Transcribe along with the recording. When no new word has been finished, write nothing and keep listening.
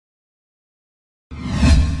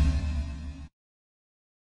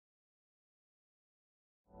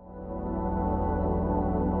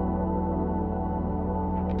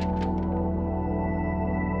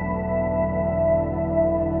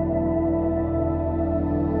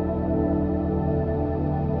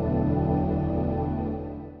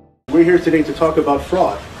we're here today to talk about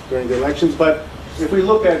fraud during the elections, but if we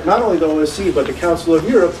look at not only the OSCE, but the Council of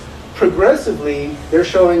Europe, progressively, they're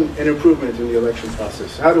showing an improvement in the election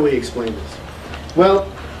process. How do we explain this?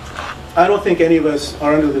 Well, I don't think any of us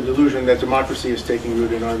are under the delusion that democracy is taking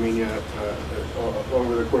root in Armenia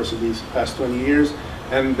over the course of these past 20 years,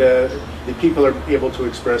 and the people are able to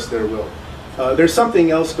express their will. There's something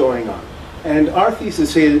else going on. And our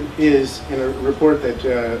thesis is in a report that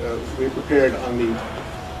we prepared on the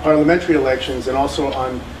parliamentary elections and also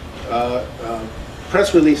on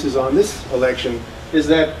press releases on this election, is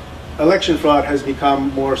that election fraud has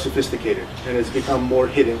become more sophisticated and it's become more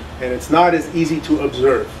hidden, and it's not as easy to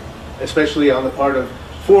observe, especially on the part of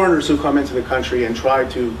foreigners who come into the country and try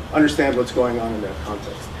to understand what's going on in that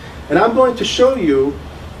context. And I'm going to show you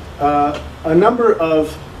a number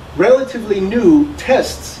of relatively new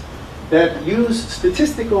tests that use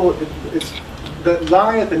statistical, that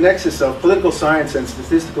lie at the nexus of political science and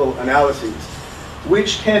statistical analyses,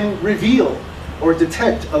 which can reveal or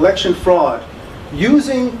detect election fraud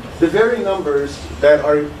using the very numbers that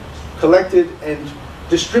are collected and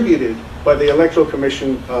distributed by the Electoral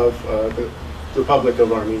Commission of the Republic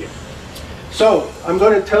of Armenia. So I'm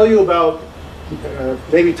going to tell you about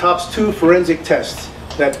maybe TOPS 2 forensic tests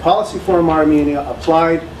that Policy Forum Armenia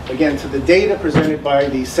applied, again, to the data presented by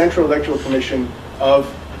the Central Electoral Commission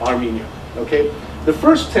of Armenia. Okay? The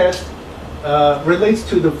first test relates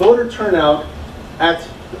to the voter turnout at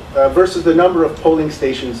versus the number of polling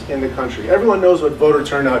stations in the country. Everyone knows what voter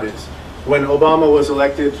turnout is. When Obama was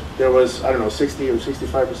elected, there was, I don't know, 60 or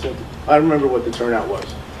 65%. I don't remember what the turnout was.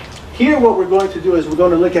 Here, what we're going to do is we're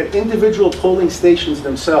going to look at individual polling stations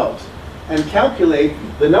themselves and calculate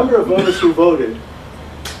the number of voters who voted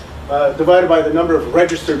divided by the number of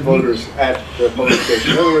registered voters at the polling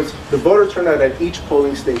station. In other words, the voter turnout at each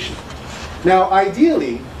polling station. Now,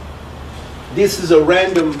 ideally, this is a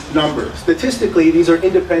random number. Statistically, these are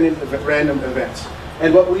independent random events.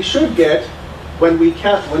 And what we should get when we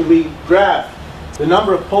graph the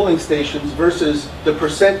number of polling stations versus the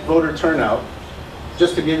percent voter turnout,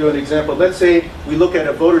 just to give you an example, let's say we look at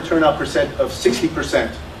a voter turnout percent of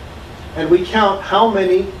 60%, and we count how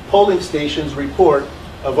many polling stations report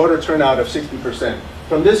a voter turnout of 60%.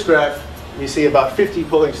 From this graph, we see about 50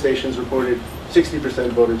 polling stations reported 60%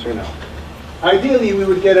 voter turnout. Ideally, we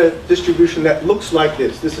would get a distribution that looks like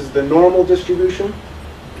this. This is the normal distribution,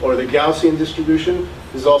 or the Gaussian distribution.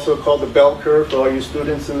 This is also called the bell curve. For all you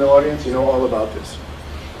students in the audience, you know all about this.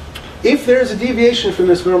 If there's a deviation from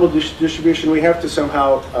this normal distribution, we have to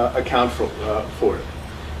somehow account for it.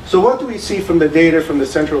 So what do we see from the data from the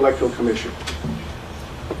Central Electoral Commission?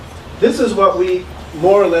 This is what we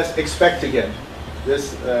more or less expect to get.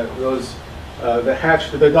 This, the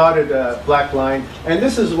dotted black line, and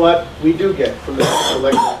this is what we do get from the Central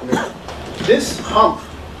Electoral Commission. This hump,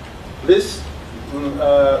 this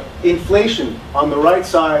inflation on the right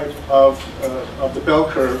side of the bell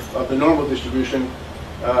curve of the normal distribution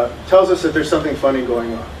tells us that there's something funny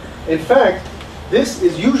going on. In fact, this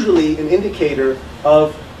is usually an indicator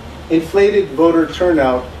of inflated voter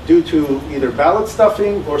turnout due to either ballot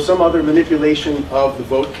stuffing or some other manipulation of the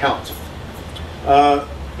vote count.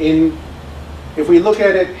 If we look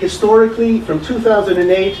at it historically, from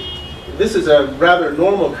 2008, this is a rather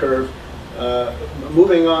normal curve.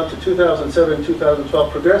 Moving on to 2007,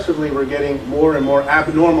 2012, progressively we're getting more and more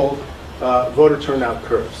abnormal voter turnout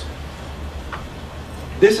curves.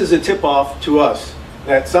 This is a tip-off to us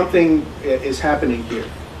that something is happening here.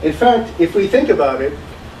 In fact, if we think about it,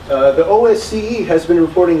 the OSCE has been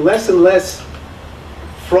reporting less and less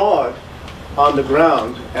fraud on the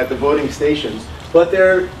ground at the voting stations, but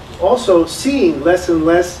they're also seeing less and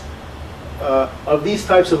less of these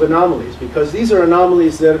types of anomalies, because these are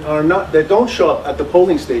anomalies that don't show up at the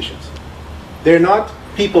polling stations. They're not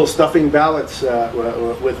people stuffing ballots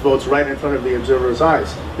with votes right in front of the observer's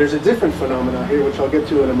eyes. There's a different phenomenon here, which I'll get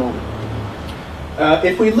to in a moment.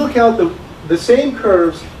 If we look out the same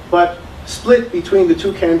curves, but split between the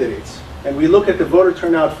two candidates, and we look at the voter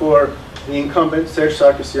turnout for the incumbent, Serzh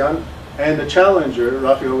Sargsyan, and the challenger,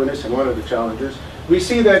 Rafi Hovhannisyan, one of the challengers, we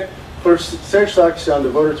see that for Serzh Sargsyan, the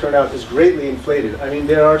voter turnout is greatly inflated. I mean,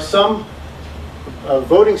 there are some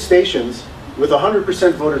voting stations with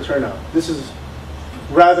 100% voter turnout. This is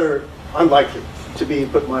rather unlikely, to be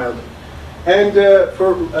put mildly. And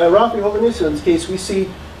for Rafi Hovhannisyan's case, we see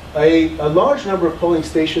a large number of polling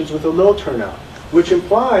stations with a low turnout, which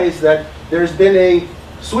implies that there's been a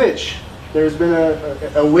switch. There's been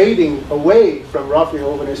a weighting away from Rafi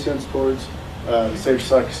Hovhannisyan towards Serzh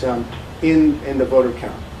Sargsyan in the voter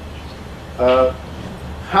count.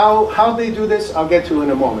 How they do this, I'll get to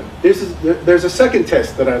in a moment. There's a second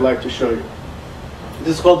test that I'd like to show you.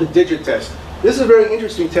 This is called the digit test. This is a very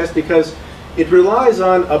interesting test because it relies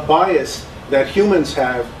on a bias that humans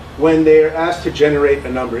have when they are asked to generate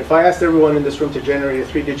a number. If I asked everyone in this room to generate a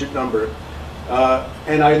 3-digit number,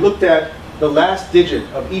 and I looked at the last digit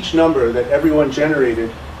of each number that everyone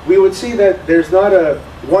generated, we would see that there's not a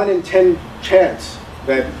 1 in 10 chance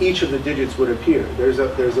that each of the digits would appear. There's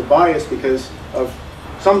a bias because of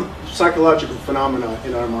some psychological phenomena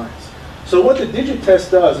in our minds. So what the digit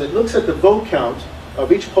test does, it looks at the vote count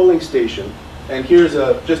of each polling station, and here's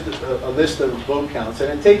just a list of vote counts,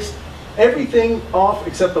 and it takes everything off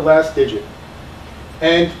except the last digit.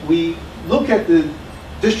 And we look at the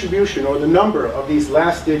distribution or the number of these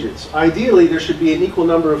last digits. Ideally, there should be an equal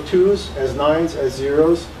number of 2s as 9s as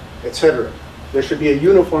 0s, etc. There should be a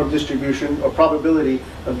uniform distribution or probability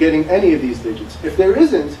of getting any of these digits. If there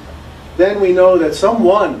isn't, then we know that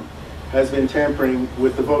someone has been tampering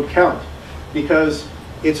with the vote count, because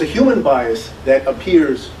it's a human bias that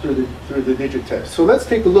appears through the digit test. So let's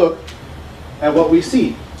take a look at what we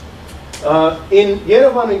see. In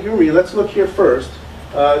Yerevan and Gyumri, let's look here first.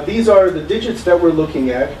 These are the digits that we're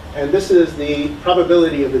looking at, and this is the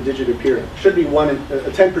probability of the digit appearing. Should be a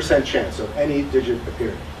 10% chance of any digit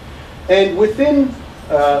appearing. And within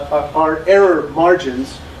our error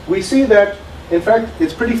margins, we see that, in fact,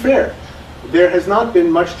 it's pretty fair. There has not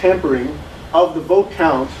been much tampering of the vote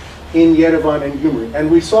count in Yerevan and Gyumri. And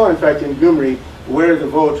we saw, in fact, in Gyumri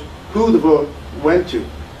who the vote went to.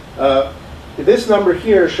 This number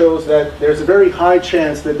here shows that there's a very high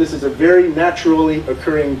chance that this is a very naturally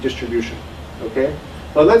occurring distribution. Okay?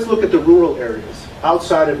 But let's look at the rural areas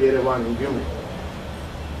outside of Yerevan and Gyumri.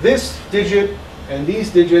 This digit and these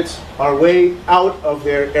digits are way out of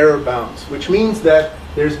their error bounds, which means that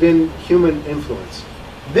there's been human influence.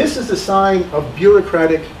 This is a sign of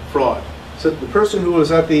bureaucratic fraud. So the person who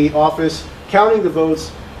was at the office counting the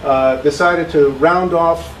votes decided to round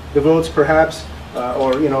off the votes, perhaps,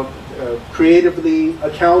 or creatively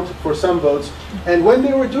account for some votes. And when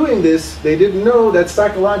they were doing this, they didn't know that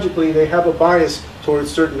psychologically they have a bias towards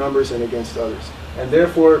certain numbers and against others. And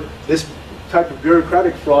therefore, this type of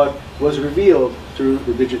bureaucratic fraud was revealed through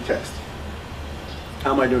the digit test.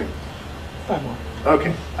 How am I doing? 5 more.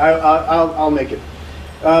 Okay, I'll make it.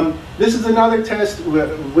 This is another test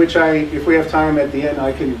which if we have time at the end,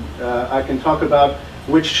 I can talk about,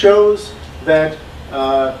 which shows that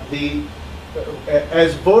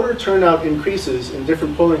as voter turnout increases in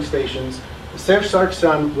different polling stations, Serzh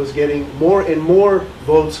Sargsyan was getting more and more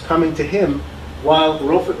votes coming to him, while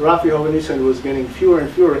Rafi Hovhannisyan was getting fewer and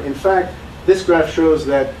fewer. In fact, this graph shows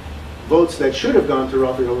that votes that should have gone to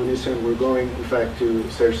Rafi Hovhannisyan were going, in fact, to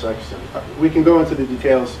Serzh Sargsyan. We can go into the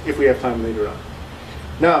details if we have time later on.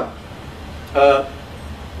 Now,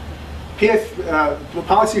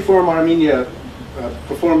 Policy Forum Armenia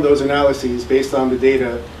performed those analyses based on the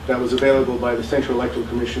data that was available by the Central Electoral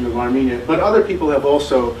Commission of Armenia, but other people have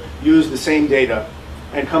also used the same data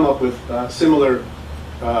and come up with similar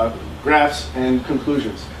graphs and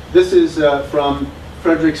conclusions. This is from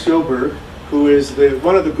Frederick Sjoberg, who is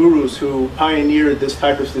one of the gurus who pioneered this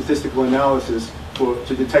type of statistical analysis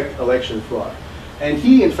to detect election fraud. And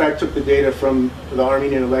he, in fact, took the data from the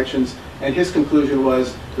Armenian elections, and his conclusion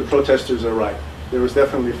was the protesters are right. There was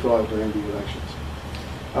definitely fraud during the elections.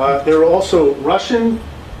 There were also Russian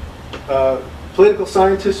political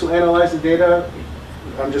scientists who analyzed the data.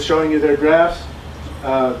 I'm just showing you their graphs,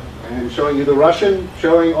 and showing you the Russian,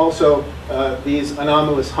 showing also these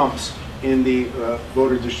anomalous humps in the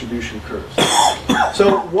voter distribution curves.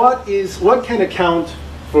 So what can account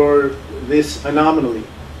for this anomaly?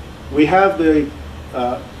 We have the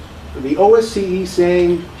OSCE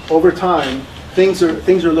saying over time things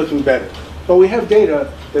are looking better, but we have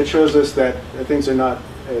data that shows us that things are not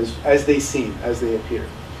as they seem, as they appear.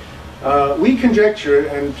 We conjecture,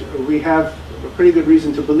 and we have a pretty good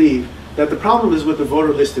reason to believe, that the problem is with the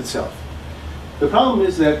voter list itself. The problem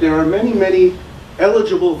is that there are many, many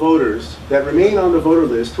eligible voters that remain on the voter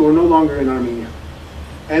list who are no longer in Armenia.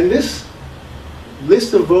 And this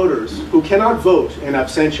list of voters who cannot vote in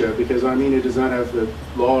absentia, because Armenia does not have the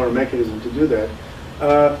law or mechanism to do that,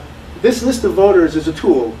 this list of voters is a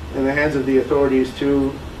tool in the hands of the authorities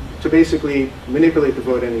to basically manipulate the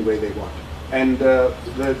vote any way they want. And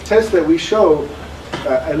the tests that we show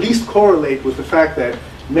at least correlate with the fact that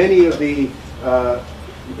many of the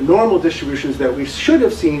normal distributions that we should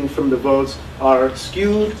have seen from the votes are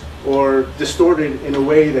skewed or distorted in a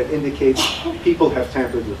way that indicates people have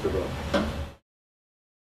tampered with the vote.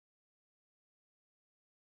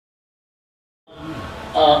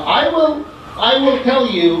 I will tell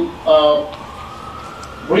you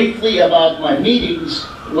briefly about my meetings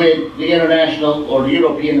with the international or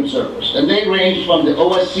European observers. And they range from the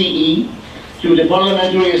OSCE to the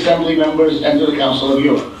Parliamentary Assembly members and to the Council of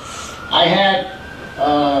Europe. I had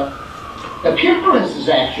appearances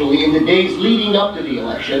actually in the days leading up to the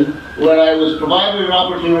election where I was provided an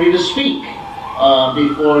opportunity to speak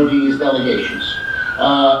before these delegations.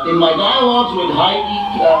 In my dialogues with Heidi,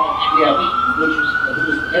 who was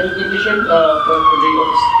the head of the mission for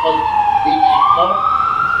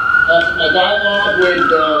my dialogue with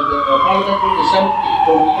the Parliamentary Assembly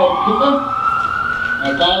from Cuba,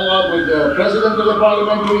 my dialogue with the President of the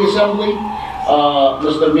Parliamentary Assembly,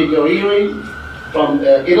 Mr. Migliori from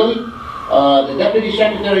Italy, the Deputy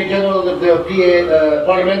Secretary General of the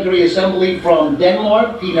Parliamentary Assembly from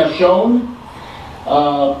Denmark, Tina Schoen,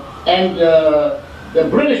 and the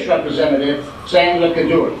British representative, Sandra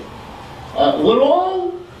Kaduri. Were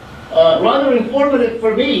all rather informative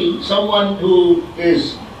for me, someone who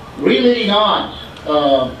is really not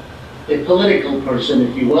a political person,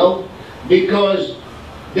 if you will, because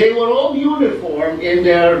they were all uniform in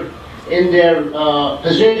their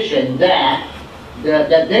position that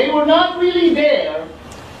they were not really there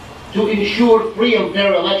to ensure free and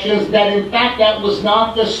fair elections, that in fact that was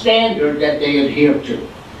not the standard that they adhered to.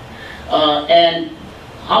 And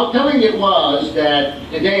how telling it was that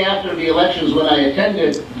the day after the elections, when I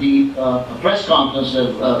attended the press conference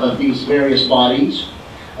of these various bodies,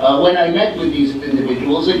 when I met with these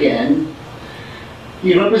individuals again,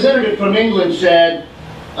 the representative from England said,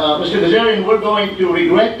 Mr. Kazarian, we're going to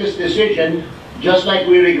regret this decision just like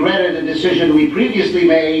we regretted the decision we previously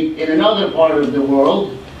made in another part of the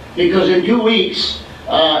world, because in 2 weeks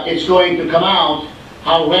it's going to come out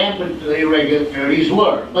how rampant the irregularities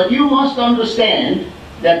were. But you must understand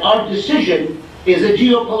that our decision is a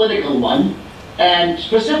geopolitical one, and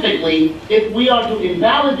specifically, if we are to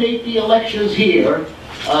invalidate the elections here,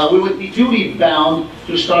 we would be duty-bound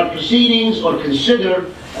to start proceedings or consider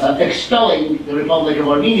expelling the Republic of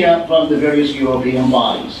Armenia from the various European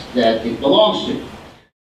bodies that it belongs to.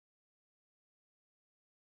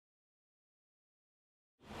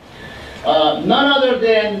 None other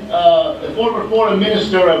than the former Foreign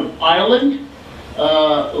Minister of Ireland,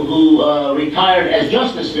 who retired as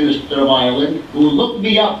Justice Minister of Ireland, who looked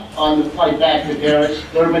me up on the flight back to Paris,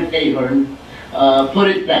 Dermot Ahern, put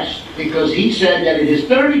it best, because he said that in his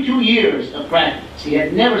 32 years of practice, he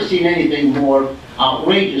had never seen anything more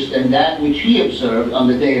outrageous than that which he observed on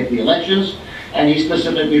the day of the elections, and he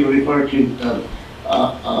specifically referred to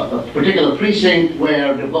a particular precinct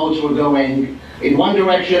where the votes were going in one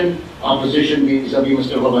direction, opposition vis-a-vis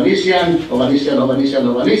Mr. Hovhannisyan,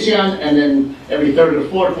 and then every third or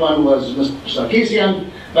fourth one was Mr. Sarkisian.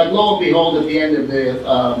 But lo and behold, at the end of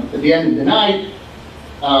the night,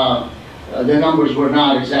 the numbers were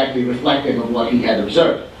not exactly reflective of what he had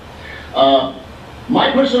observed.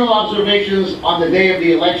 My personal observations on the day of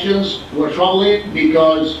the elections were troubling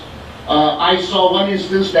because I saw one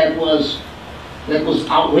instance that was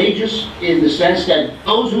outrageous, in the sense that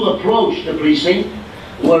those who approached the precinct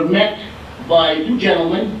were met by two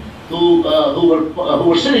gentlemen who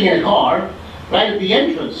were sitting in a car right at the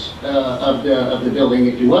entrance of the building,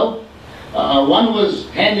 if you will. One was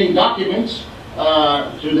handing documents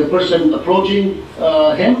to the person approaching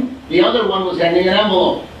him. The other one was handing an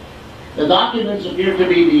envelope. The documents appeared to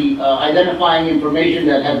be the identifying information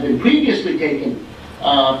that had been previously taken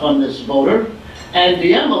from this voter, and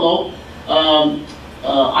the envelope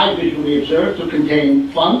I visually observed to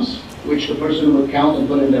contain funds, which the person would count and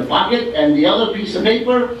put in their pocket, and the other piece of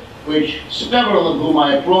paper, which several of whom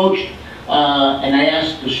I approached and I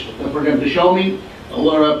asked for them to show me,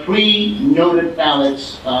 were pre-noted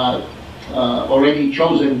ballots already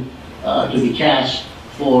chosen to be cast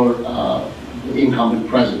for the incumbent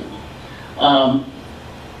president.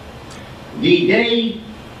 The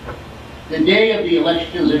day of the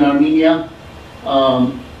elections in Armenia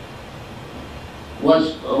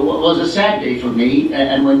was a sad day for me,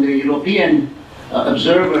 and when the European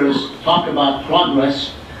observers talk about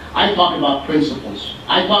progress, I talk about principles.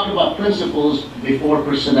 I talk about principles before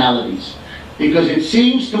personalities, because it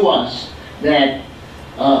seems to us that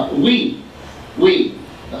we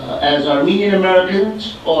as Armenian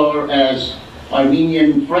Americans, or as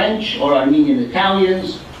Armenian French, or Armenian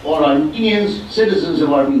Italians, or Armenians, citizens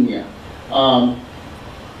of Armenia,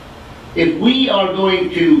 if we are going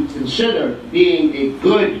to consider being a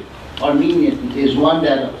good Armenian is one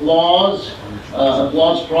that applauds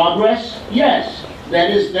progress, yes,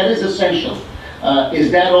 that is essential.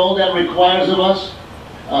 Is that all that requires of us?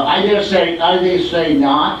 I dare say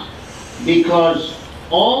not, because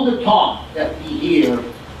all the talk that we hear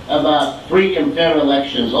about free and fair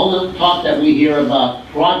elections, all the talk that we hear about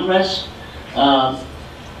progress,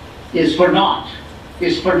 is for naught.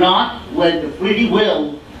 Is for naught when the free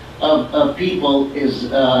will of people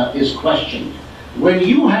is questioned. When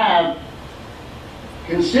you have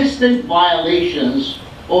consistent violations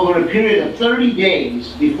over a period of 30 days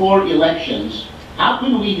before elections, how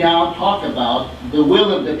can we now talk about the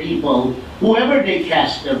will of the people, whoever they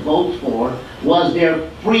cast their vote for, was their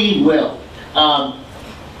free will?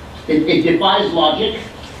 It defies logic.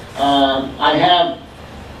 I have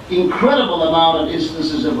incredible amount of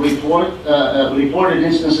instances of reported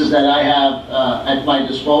instances that I have at my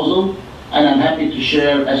disposal, and I'm happy to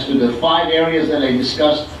share as to the 5 areas that I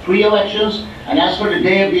discussed pre-elections. And as for the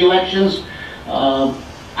day of the elections,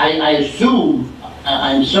 I assume,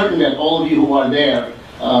 I'm certain that all of you who are there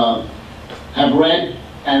have read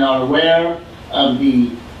and are aware of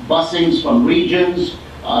the busings from regions,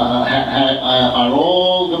 are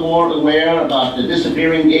all the more aware about the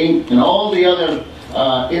disappearing game and all the other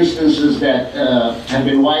instances that have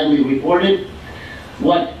been widely reported.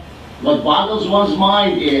 What boggles one's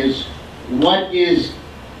mind is what is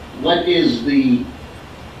the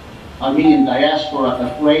Armenian diaspora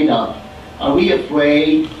afraid of? Are we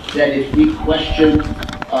afraid that if we question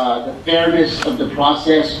the fairness of the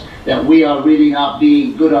process, that we are really not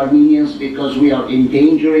being good Armenians because we are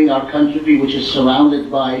endangering our country, which is surrounded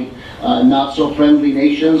by not so friendly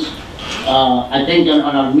nations? I think an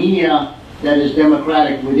Armenia that is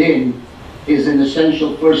democratic within is an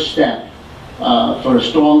essential first step for a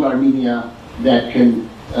strong Armenia that can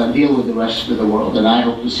deal with the rest of the world. And I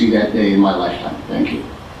hope to see that day in my lifetime. Thank you.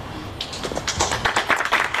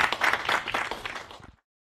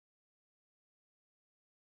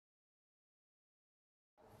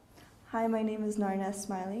 Hi, my name is Narna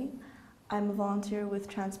Smiley. I'm a volunteer with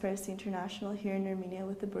Transparency International here in Armenia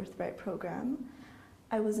with the Birthright program.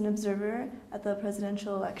 I was an observer at the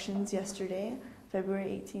presidential elections yesterday,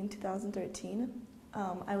 February 18, 2013.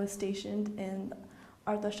 I was stationed in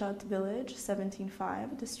Artashat village,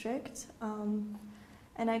 17-5 district, and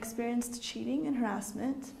I experienced cheating and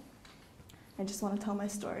harassment. I just want to tell my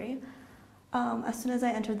story. As soon as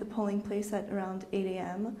I entered the polling place at around 8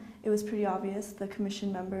 a.m., it was pretty obvious the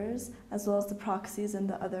commission members, as well as the proxies and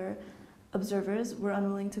the other observers, were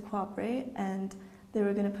unwilling to cooperate, and they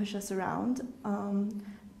were going to push us around.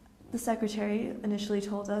 The secretary initially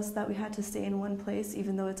told us that we had to stay in one place,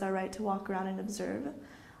 even though it's our right to walk around and observe.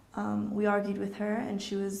 We argued with her, and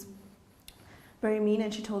she was very mean,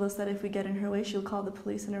 and she told us that if we get in her way, she'll call the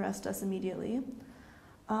police and arrest us immediately.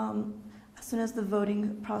 As soon as the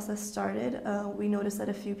voting process started, we noticed that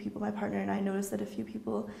a few people, my partner and I noticed that a few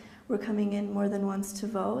people were coming in more than once to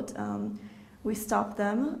vote. We stopped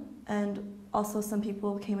them, and also some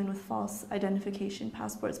people came in with false identification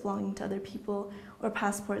passports belonging to other people or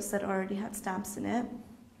passports that already had stamps in it.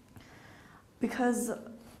 Because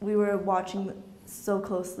we were watching so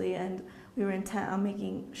closely and we were intent on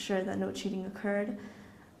making sure that no cheating occurred,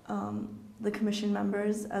 the commission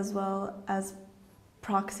members as well as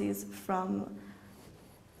proxies from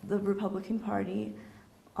the Republican Party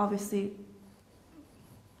obviously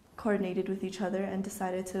coordinated with each other and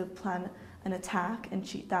decided to plan an attack and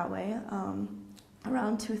cheat that way.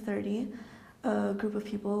 Around 2:30, a group of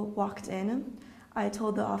people walked in. I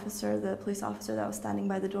told the police officer that was standing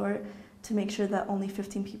by the door to make sure that only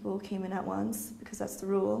 15 people came in at once, because that's the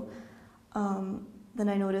rule. Then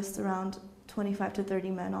I noticed around 25 to 30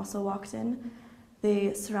 men also walked in.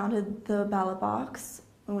 They surrounded the ballot box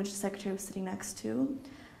in which the secretary was sitting next to.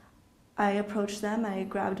 I approached them, I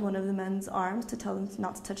grabbed one of the men's arms to tell them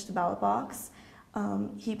not to touch the ballot box.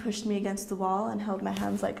 He pushed me against the wall and held my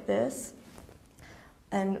hands like this.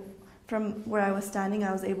 And from where I was standing,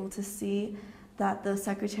 I was able to see that the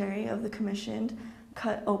secretary of the commission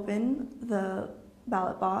cut open the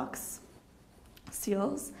ballot box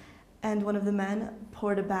seals, and one of the men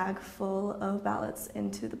poured a bag full of ballots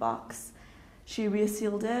into the box. She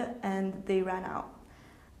resealed it, and they ran out.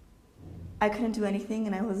 I couldn't do anything,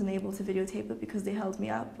 and I wasn't able to videotape it because they held me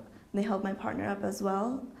up. They held my partner up as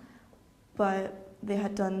well, but they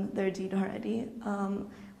had done their deed already.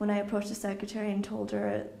 When I approached the secretary and told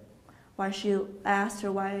her I asked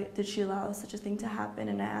her why did she allow such a thing to happen,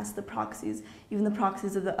 and I asked the proxies, even the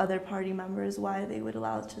proxies of the other party members, why they would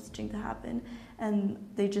allow such a thing to happen, and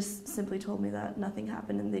they just simply told me that nothing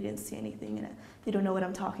happened and they didn't see anything in it. They don't know what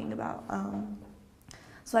I'm talking about.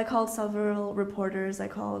 So I called several reporters, I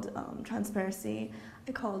called Transparency,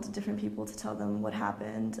 I called different people to tell them what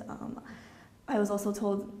happened. I was also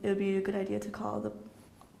told it would be a good idea to call the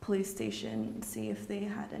police station and see if they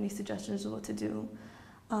had any suggestions of what to do.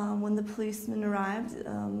 When the policemen arrived,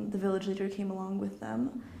 the village leader came along with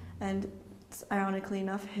them, and ironically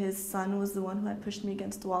enough, his son was the one who had pushed me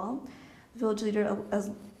against the wall. The village leader,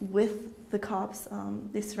 with the cops,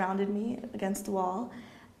 they surrounded me against the wall,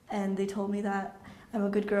 and they told me that I'm a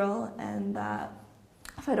good girl and that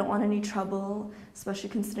if I don't want any trouble, especially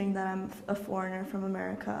considering that I'm a foreigner from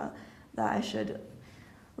America, that I should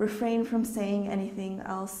refrain from saying anything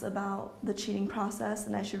else about the cheating process,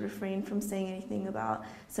 and I should refrain from saying anything about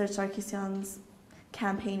Serzh Sargsyan's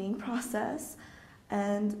campaigning process,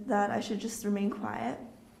 and that I should just remain quiet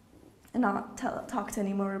and not talk to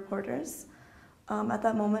any more reporters. At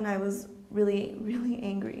that moment, I was really, really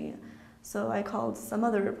angry. So I called some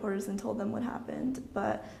other reporters and told them what happened.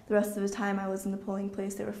 But the rest of the time I was in the polling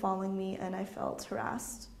place, they were following me, and I felt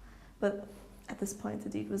harassed. But at this point, the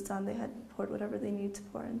deed was done. They had poured whatever they needed to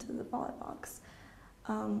pour into the ballot box.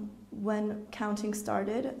 When counting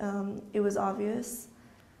started, it was obvious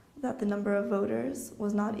that the number of voters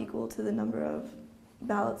was not equal to the number of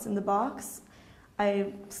ballots in the box.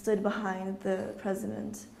 I stood behind the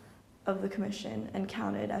president of the commission and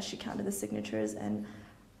counted as she counted the signatures, and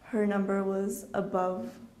her number was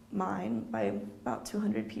above mine by about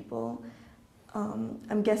 200 people.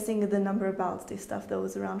 I'm guessing the number of ballots they stuffed, though,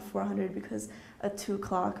 was around 400, because at 2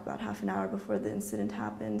 o'clock, about half an hour before the incident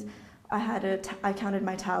happened, I counted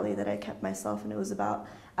my tally that I kept myself, and it was about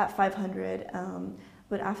at 500.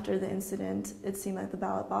 But after the incident, it seemed like the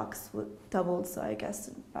ballot box doubled, so I guess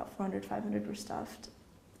about 400, 500 were stuffed.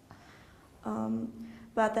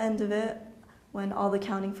 But at the end of it, when all the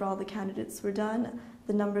counting for all the candidates were done,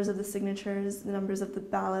 the numbers of the signatures, the numbers of the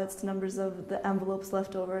ballots, the numbers of the envelopes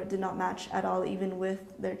left over did not match at all, even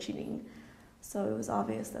with their cheating. So it was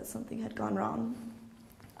obvious that something had gone wrong.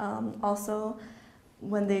 Also,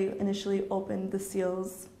 when they initially opened the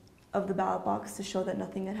seals of the ballot box to show that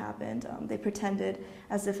nothing had happened, they pretended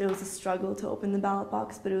as if it was a struggle to open the ballot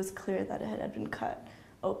box, but it was clear that it had been cut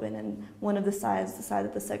open, and one of the sides, the side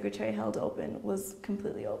that the secretary held open, was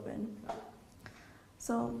completely open.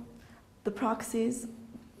 So the proxies,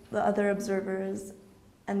 the other observers,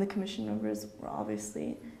 and the commission members were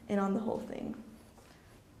obviously in on the whole thing.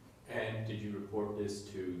 And did you report this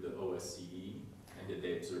to the OSCE? And did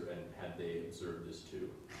they observe, and had they observed this too?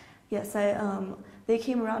 Yes, they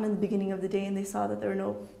came around in the beginning of the day and they saw that there were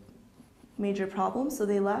no major problems, so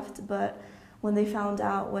they left. But when they found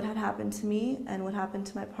out what had happened to me and what happened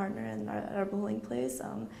to my partner in our polling place,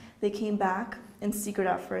 they came back in secret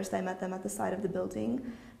at first. I met them at the side of the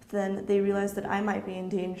building. Then they realized that I might be in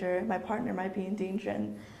danger, my partner might be in danger,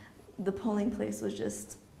 and the polling place was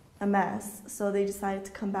just a mess. So they decided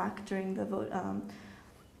to come back during the vote,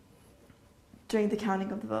 during the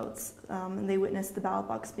counting of the votes, and they witnessed the ballot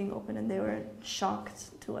box being open, and they were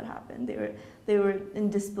shocked to what happened. They were in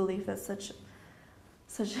disbelief that such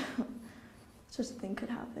a thing could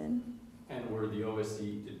happen. And were the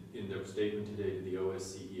OSCE, in their statement today, did the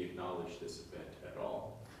OSCE acknowledge this event at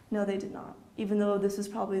all? No, they did not, even though this was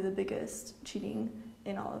probably the biggest cheating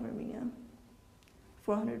in all of Armenia.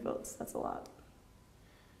 400 votes, that's a lot.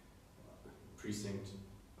 Precinct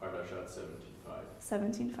Ardashat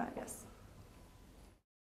 17-5. 17-5, yes.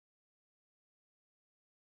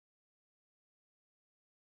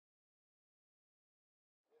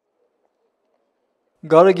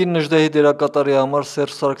 Գարեգին Նժդեհի դերակատարի համար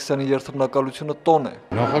Սերժ Սարգսյանի երթմնակալությունը տոն է։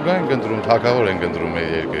 Նախագահ ենք ընտրում, թագավոր ենք ընտրում մեր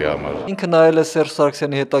երկրի համար։ Ինքը նայել է Սերժ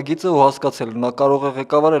Սարգսյանի հետագիծը ու հասկացել, նա կարող է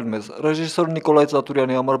ղեկավարել մեզ։ Ռեժիսոր Նիկոլայ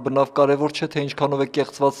Ծատուրյանի համար բնավ կարևոր չէ, թե ինչքանով է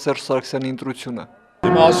կեղծված Սերժ Սարգսյանի ընտրությունը։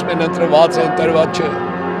 Հիմա ասում են ընտրված է, ընտրված չէ։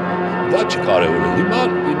 Դա չկարևոր է։ Հիմա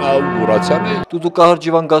ինաուգուրացիան է։ Դուդուկահար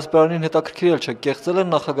Ջիվան Գասպարյանին հետաքրքրել չէ, կեղծել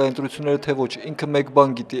են նախագահ ընտրությունները թե ոչ, ինքը մեկ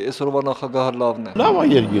բան գիտի, այսօրվա նախագահը լավն է։ Լավ է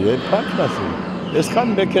երկիր է, փառք ասում։ Այսքան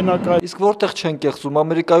մեքենակա։ Իսկ որտեղ չեն կեղծում,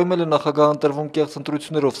 Ամերիկայում էլ է նախագահ ընտրվում կեղծ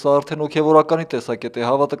ընտրություններով, սա արդեն հոգևորականի տեսակետ է,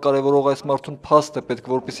 հավատը կարևորող այս մարդուն փաստ է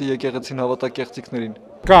պետք, որպեսզի եկեղեցին հավատա կեղծիքներին։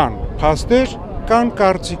 Կան փաստեր, կան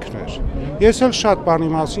կարծիքներ։ Ես էլ շատ բանի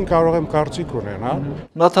մասին կարող եմ կարծիք ունենալ։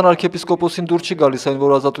 Նաթան arczepiskopos-ին դուր չի գալիս այն,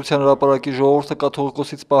 որ Ազատության հրապարակի ժողովուրդը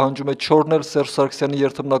կաթողիկոսից պահանջում է չորնել Սերժ Սարգսյանի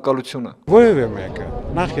երթմնակալությունը։ Որևէ մեկը,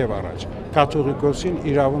 նախ եւ առաջ, կաթողիկոսին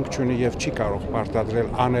իրավունք չունի եւ չի կարող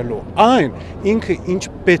պարտադրել անելու այն, ինքը ինչ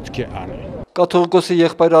պետք է անի։ Կաթողիկոսի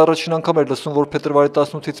եղբայրը առաջին անգամ էր լսում, որ փետրվարի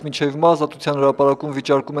 18-ից մինչև հիմա Ազատության հրապարակում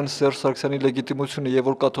վիճարկում են Սերժ Սարգսյանի լեգիտիմությունը եւ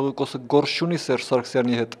որ կաթողիկոսը գործ չունի Սերժ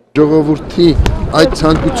Սարգսյանի հետ։ Ժողովրդի այդ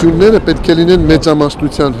ցանկությունները պետք է լինեն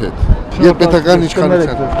մեծամասնության հետ եւ պետական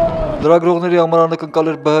իշխանության։ Լրագրողների համար անակնկալ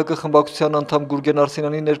էր ԲՀԿ խմբակցության անդամ Գուրգեն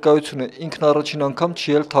Արսենյանի ներկայությունը, ինքն առաջին անգամ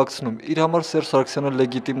չի էլ թաքցնում, իր համար Սերժ Սարգսյանը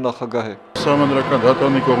լեգիտիմ նախագահ է։ Սահմանադրական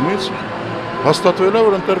դատարանի կողմից Հաստատվել է,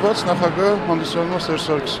 որ ընտրված նախագահ հանդիսանում է Սերժ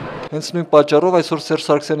Սարգսյանը։ Հենց նույն պատճառով այսօր Սերժ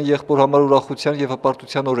Սարգսյանի եղբոր համար ուրախության եւ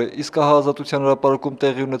հպարտության օր է, իսկ հա ազատության հրապարակում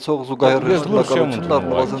տեղի ունեցող զուգահեռ ռեստորացիոնն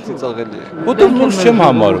առնվազն ծիծաղելի է։ Որտեղ լուրջ չեմ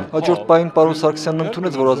համարում։ Հաջորդ պահին պարոն Սարգսյանն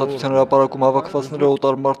ընդունեց, որ ազատության հրապարակում հավաքվածները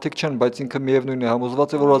օտար մարդիկ չեն, բայց ինքը միևնույն է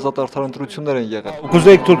համոզված է, որ ազատ արդար ընտրություններ են եղել։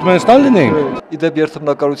 Կուզեիք Թուրքմենստան լինեինք։ Իդեպ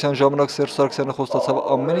երթմնակարության ժամանակ Սերժ Սարգսյանը խոստացավ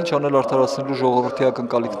ամեն ինչ անել արդարացնելու ժողովրդի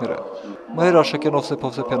ակնկալիքները։ Մհեր Աշակյան Հովսեփ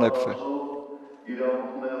այբֆե։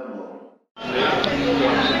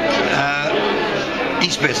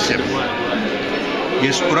 Ինչպես եմ,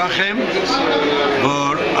 ես ուրախ եմ,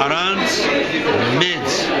 որ առանց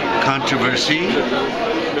մեծ controversy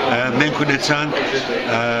մենք ունեցանք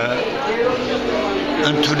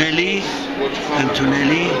ընդունելի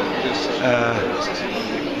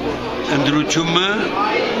ընդրությունը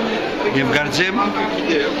եւ կարծեմ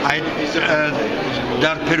այդ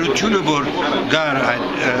դարբերությունը որ գար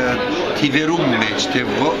այդ թիվերում մեջ թե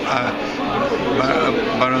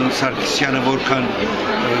բարոն Սարգսյանը որքան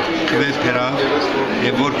քվե բերավ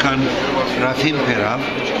եւ որքան Ռաֆին բերավ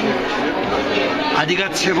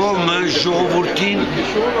ադիգացիով ժողովրդին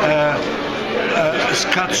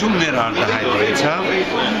սկացումներ արտահայտեցավ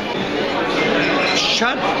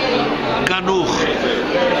շատ կանուխ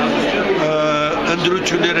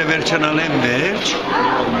ընդրությունները վերջանալ են վերջ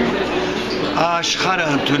աշխարհը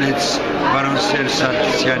ընդունեց բարոն Սերժ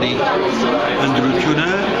Սարգսյանի ընդրությունը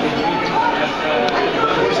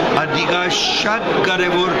ադիգա շատ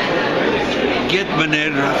կարևոր գետ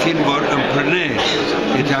մներ Ռաֆին որ ըմբռներ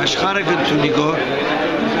եթե աշխարհը կընդունի գոր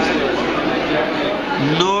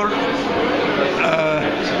նոր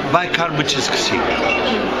Boycott Serzh.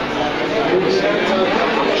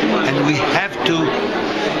 And we have to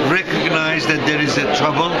recognize that there is a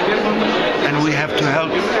trouble and we have to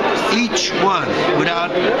help each one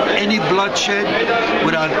without any bloodshed,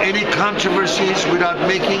 without any controversies, without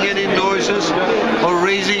making any noises or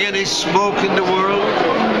raising any smoke in the world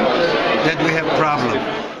that we have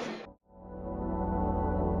problems.